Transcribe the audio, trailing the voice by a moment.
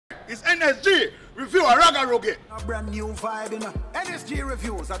it's N.S.G. Review a Ragga Ruggie. A brand new vibe in N.S.G.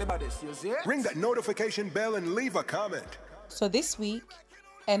 reviews are the baddest, you see? Ring that notification bell and leave a comment. So this week,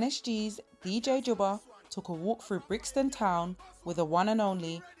 N.S.G's DJ Jubba took a walk through Brixton town with the one and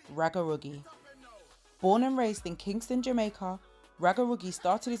only Ragga Ruggie. Born and raised in Kingston, Jamaica, Ragga Ruggie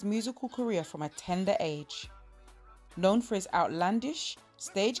started his musical career from a tender age. Known for his outlandish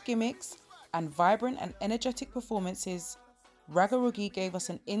stage gimmicks and vibrant and energetic performances, Ragga Ruggie gave us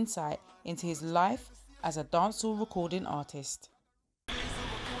an insight into his life as a dancehall recording artist.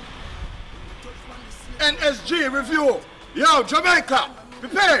 N.S.G. Review. Yo, Jamaica,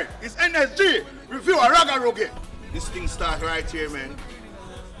 prepare. It's N.S.G. Review a Ragga Ruggie. This thing start right here, man.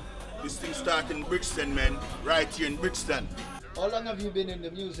 This thing start in Brixton, man. Right here in Brixton. How long have you been in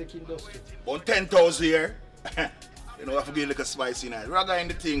the music industry? About 10,000 years. You know, I have to give like a spicy night. Ragga in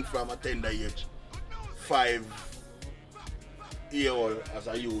the thing from a tender age. 5-year-old as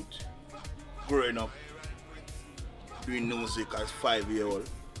a youth. Growing up. Doing music as 5-year-old.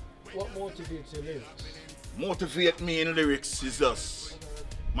 What motivates your lyrics? Motivate me in lyrics is just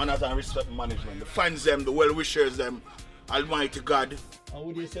manners and respect management. The fans them, the well-wishers them, Almighty God. And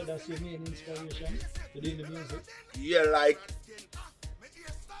would you say that's your main inspiration to doing the music? Yeah, like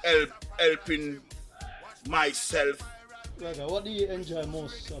helping myself. Ragga, what do you enjoy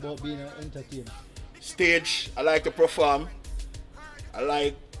most about being an entertainer? Stage, I like to perform. I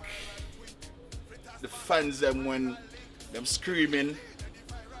like the fans them when them screaming.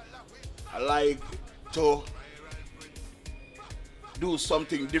 I like to do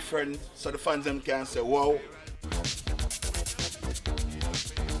something different so the fans them can say wow.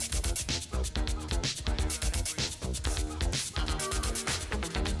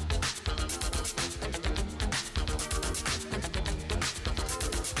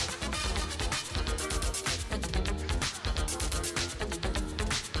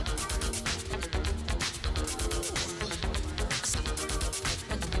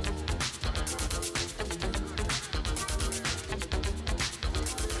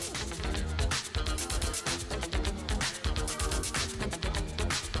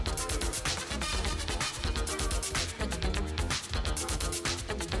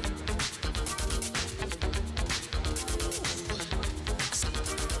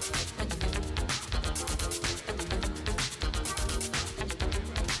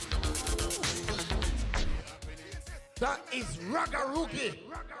 That is Ragga Ruggie.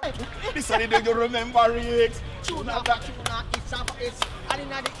 This is the you remember it. Tuna, it's and in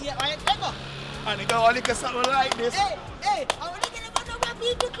the ear, right? Ever. And you go look at something like this. Hey, I want to get about the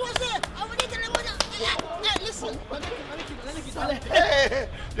people close there. I want to get about the. Hey, listen. Hey,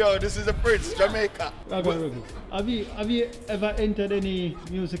 yo, this is the Prince, Jamaica. Ragga Ruggie, have you ever entered any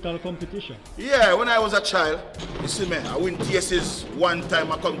musical competition? Yeah, when I was a child, you see me, I win TS's one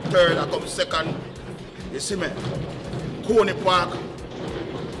time, I come third, I come second. You see me? Coney Park,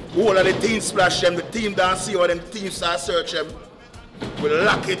 all of the team splash them, the team dance see what them teams start search them. We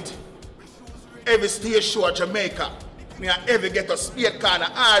lock it. Every stage show at Jamaica. Me and every get a speed corner,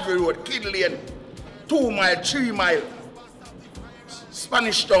 Harvey Road, Kid Lane, 2 mile, 3 mile,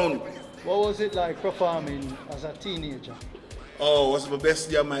 Spanish Town. What was it like performing as a teenager? Oh, it was the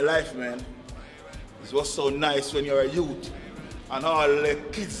best day of my life, man. It was so nice when you're a youth and all the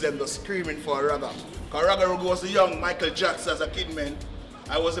kids them just screaming for Ragga. Because Ragga Ruggie was the young Michael Jackson as a kid, man.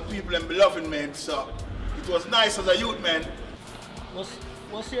 I was the people and beloved, man. So it was nice as a youth, man.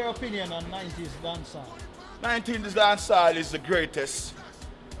 What's your opinion on 90s dancehall? 90s dancehall is the greatest.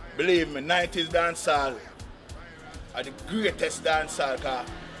 Believe me, 90s dancehall are the greatest dancehall. Because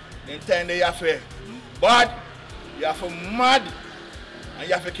in time you have to bad, you have to mad, and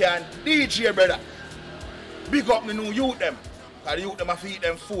you have to can DJ, brother. Big up the new youth them. Because the youth them have to eat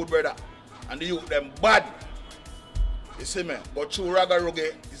them food, brother. And the youth them bad. You see me? But through Ragga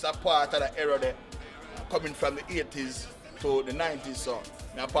Ruggie is a part of the era there. Coming from the 80s to the 90s, so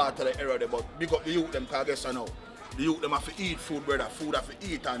I'm a part of the era there. But big up the youth them, because guess I know. The youth them have to eat food, brother. Food have to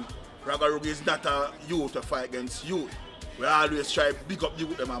eat, and Ragga Ruggie is not a youth to fight against youth. We always try big up the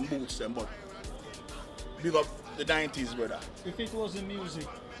youth them and boost them, but big up the 90s, brother. If it wasn't music,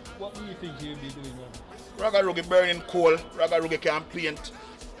 what do you think you'd be doing now? Ragga Ruggie burning coal. Ragga Ruggie can paint.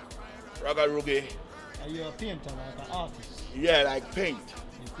 Ragga Ruggie. Are you a painter, like an artist? Yeah, like paint.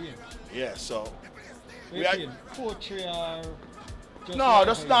 You paint? Yeah, so. You paint poetry or just no, like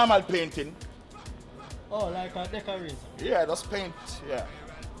just normal painting. Oh, like a decorator? Yeah, just paint, yeah.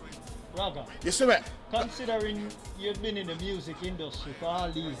 Ragga, You see me? considering you've been in the music industry for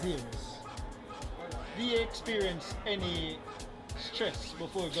all these years, do you experience any stress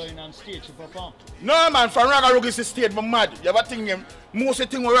before going on stage to perform? No man, from Ragga Ruggie to stage, but mad. You ever think him, most of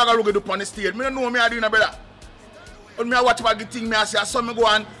the things what Ragga Ruggie do on the stage, I don't know what I doing, brother. When I watch about the thing, I say, I saw me go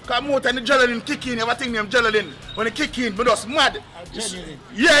on, because more than the adrenaline kick in, you ever think him adrenaline, when he kick in, but just mad. Adrenaline?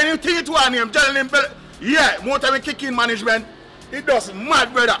 Yeah, and you think it was him, adrenaline, yeah, more time he kick in management, it does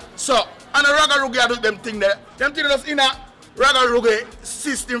mad, brother. So, and the Ragga Ruggie do them thing there, them thing that's in a Ragga Ruggie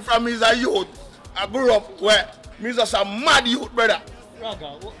system from me as a youth. I grew up where me just a mad youth, brother.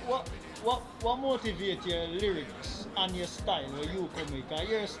 Ragga, what motivates your lyrics and your style where you come with? Because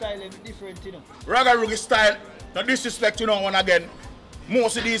your style is different, you know. Ragga Ruggie style, no disrespect, you know, one again.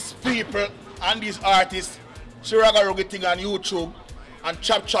 Most of these people and these artists see Ragga Ruggie thing on YouTube and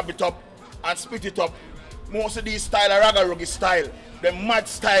chop it up and split it up. Most of these style are Ragga Ruggie style. The mad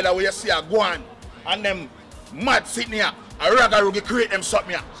style where you see a go on and them mad sitting here. A Ragga Ruggie create them something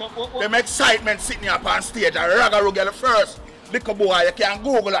here. So, them excitement sitting here up on stage. A Ragga Ruggie the first. Little boy, you can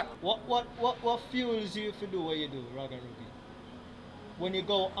Google that. What fuels you to do what you do, Ragga Ruggie? When you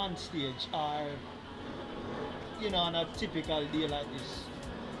go on stage or, you know, on a typical day like this?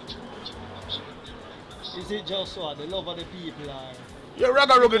 Is it just what, the love of the people or? Yeah,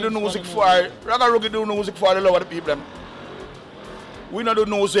 Ragga Ruggie do music for Ragga Ruggie do music for the love of the people. We don't do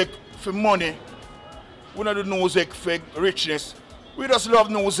music for money. We don't do music for richness. We just love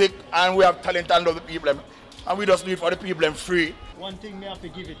music and we have talent and love the people. And we just do it for the people and free. One thing me have to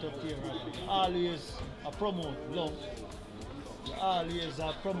give it up here, right? Always promote love. Always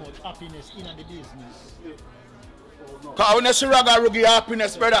promote happiness in the business. Because when you see Ragga Ruggie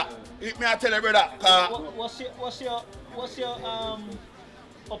happiness, brother, it me I tell you, brother. What's your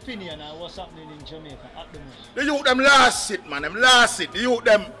opinion on what's happening in Jamaica at the moment? The youth them last it, man. Them last it. The youth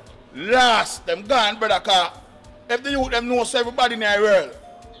them last. Them gone, brother. Because if the youth them knows everybody in the world,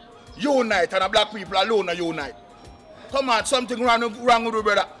 unite, and the black people alone are unite. Come on, something wrong with you,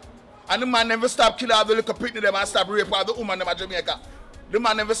 brother. And the man never stop killing all the little pitney them and stop rape all the woman them at Jamaica. The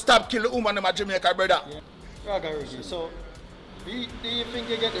man never stop killing the woman them at Jamaica, brother. Yeah. Ragga Ruggie, so do you think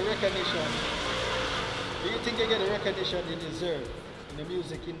you get the recognition? Do you think you get the recognition you deserve in the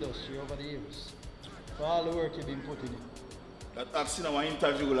music industry over the years for all the work you've been putting in? That I've seen our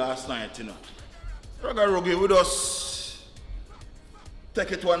interview last night, you know. Ragga Ruggie, we just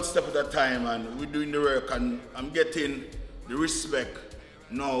take it one step at a time and we're doing the work and I'm getting the respect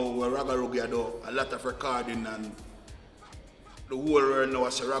now where Ragga Ruggie do a lot of recording and the whole world now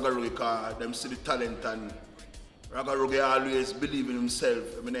as a Ragga Ruggie because them see the talent and Ragga Ruggie always believe in himself.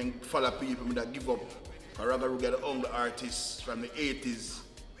 I mean, then follow people that give up. Ragga Ruggie the only artist from the 80s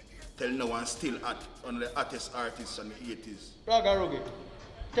till now and still one of the hottest artists from the 80s. Ragga Ruggie,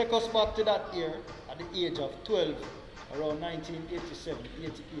 take us back to that year at the age of 12, around 1987,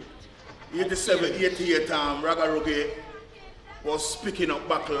 88. 87, 88, Ragga Ruggie was picking up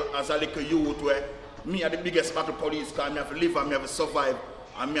battle as a little youth where me are the biggest battle police because I have to live and I have to survive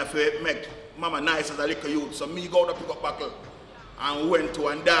and I have to make mama nice as a little youth. So me go to pick up battle and went to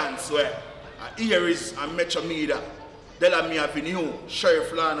and dance where here is and Metro Media, Delamy Avenue,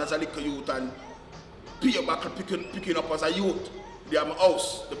 Sheriff Lawn as a little youth and Peer Battle picking up as a youth. They have my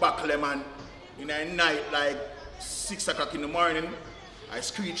house, the Battle man. In a night like 6 o'clock in the morning, I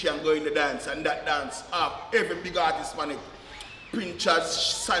screech and go in the dance and that dance up every big artist man. Pinchers,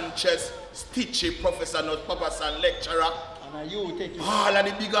 Sanchez, Stitchy, Professor Not, Papa San, Lecturer. And you take it. All of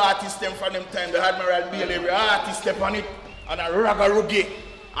the big artists them from them time, the Admiral Bailey, every artist step on it, and a Ragga Ruggie.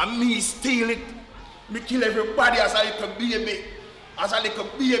 And me steal it. Me kill everybody as a little baby. As a little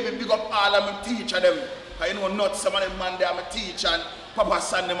baby, big up all of my teacher them. Because you know not some of them man there, my teacher and Papa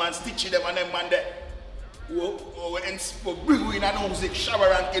San them and Stitchy them and them man there. Who bring in a music, shower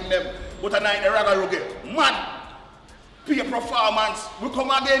ranking them. But a night the Ragga Ruggie, man. Peer performance, we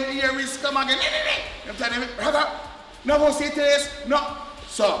come again, here is come again. I'm telling you, Ragga, no go see this, no.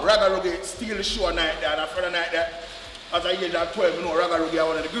 So, Ragga Ruggie steal the show night there, and after the night there, as I hear that 12, you know, Ragga Ruggie are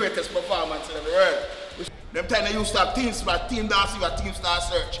one of the greatest performances in the world. Them time they used to have teams, but team dancing, but team star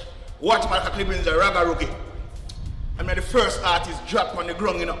search. Watch my clippings, the Ragga Ruggie. I mean, the first artist drop on the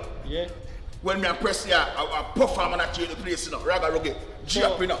ground, you know. Yeah. When me press here, I perform and I change the place, you know. Ragga Ruggie,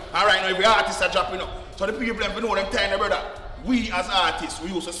 drop, you know. And right now, every artist are dropping, you know. So the people have know them time, brother. We as artists,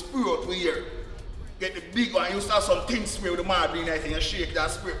 we use a spirit we hear. Get the big one, you start some things spray with the mad being anything and shake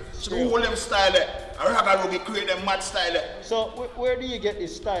that spirit. So the whole them style there. And Ragga Ruggie create them mad style there. So where do you get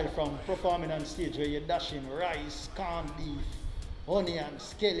this style from performing on stage where you're dashing rice, corned beef, onion,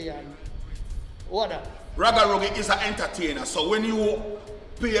 scallion, what that? Ragga Ruggie is an entertainer. So when you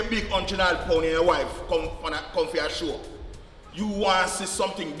pay a big £100 and your wife come for your show, you want to see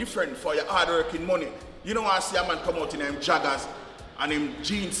something different for your hard working money. You don't want to see a man come out in them joggers and him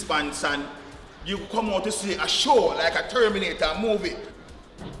jeans pants, and you come out to see a show like a Terminator movie.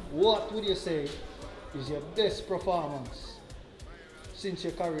 What would you say is your best performance since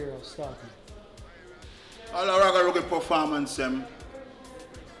your career started? All the Ragga Ruggie performance,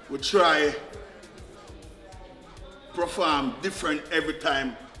 we try perform different every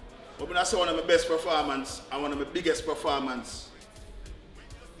time. But when I say one of my best performance and one of my biggest performance,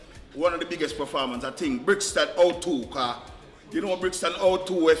 one of the biggest performance, I think BRIXTON O2, cause you know BRIXTON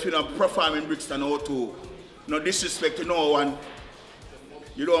O2, if you're not performing BRIXTON O2, no disrespect to no one,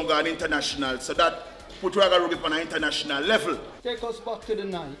 you don't go on international. So that put Ragga Ruggie on an international level. Take us back to the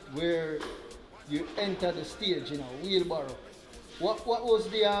night where you entered the stage in a wheelbarrow. What was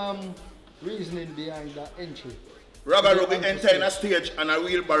the reasoning behind that entry? Ragga Ruggie entering a stage and a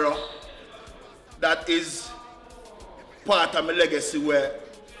wheelbarrow, that is part of my legacy, where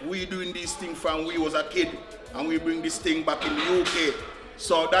we doing this thing from we was a kid and we bring this thing back in the UK.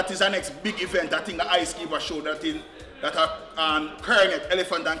 So that is our next big event. I think the Ice Keeper show that Coronet,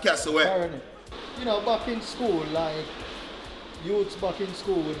 Elephant and Castle. Coronet. You know, back in school, like youths back in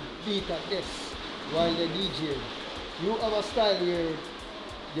school would beat at this while they're DJing. You have a style where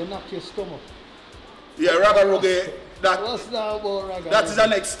you knock your stomach. Yeah, Ragga Ruggie, What's that about Ragga that Ruggie? is the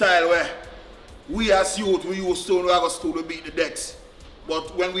next style where we as youth, we used to Ragga school to beat the decks.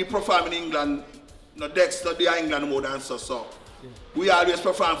 But when we perform in England, no decks not the England more than so. Yeah. We always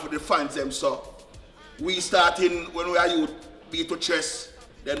perform for the fans them, so we starting when we are youth, beat to chest,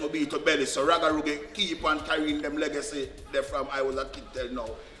 then we beat to belly. So Ragga Ruggie keep on carrying them legacy there from I was a kid till now.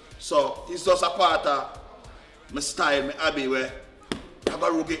 So it's just a part of my style, my hobby, where Ragga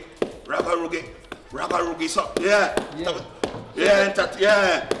Ruggie, so yeah. The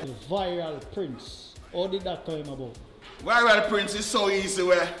viral Prince. How did that come about? Viral Prince is so easy,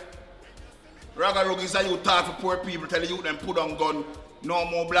 where Ragga Ruggie is a youth talk for poor people, tell the youth them put on gun, no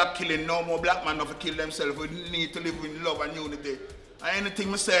more black killing, no more black man to kill themselves. We need to live in love and unity. And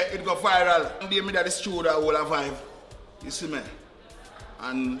anything I say, it go viral. And they me that is true, that will survive. You see me?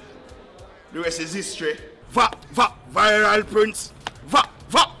 And the rest is history. Viral Prince.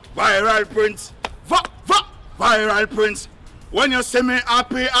 Viral Prince. Viral Prince. When you see me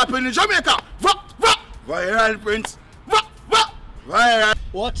happy in Jamaica. Viral Prince. Viral.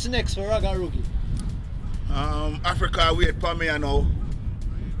 What's next for Ragga Ruggie? Africa wait for me now.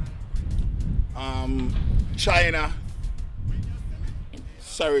 China.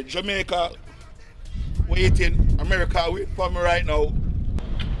 Sorry, Jamaica waiting. America wait for me right now.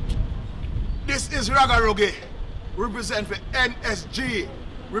 This is Ragga Ruggie, represent for N.S.G.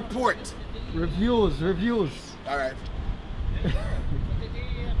 Report. Reviews. All right.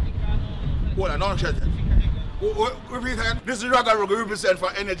 Hold on, don't shut it. Repeat again. This is Ragga Ruggie, represent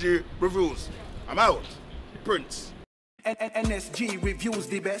for N.S.G. Reviews. I'm out. Prince. N.S.G. reviews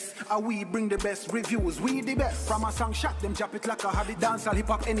the best, and we bring the best reviews. We the best. From a song shot, them chop it like a habit. Dancehall, hip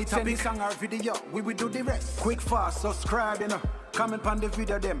hop, any topic, song or video, we will do the rest. Quick, fast, subscribe, you know. Comment on the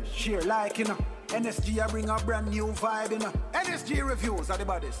video, them share, like, you know. N.S.G. I bring a brand new vibe, you know. N.S.G. reviews are the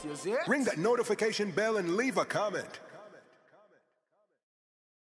baddest, you see? Ring that notification bell and leave a comment.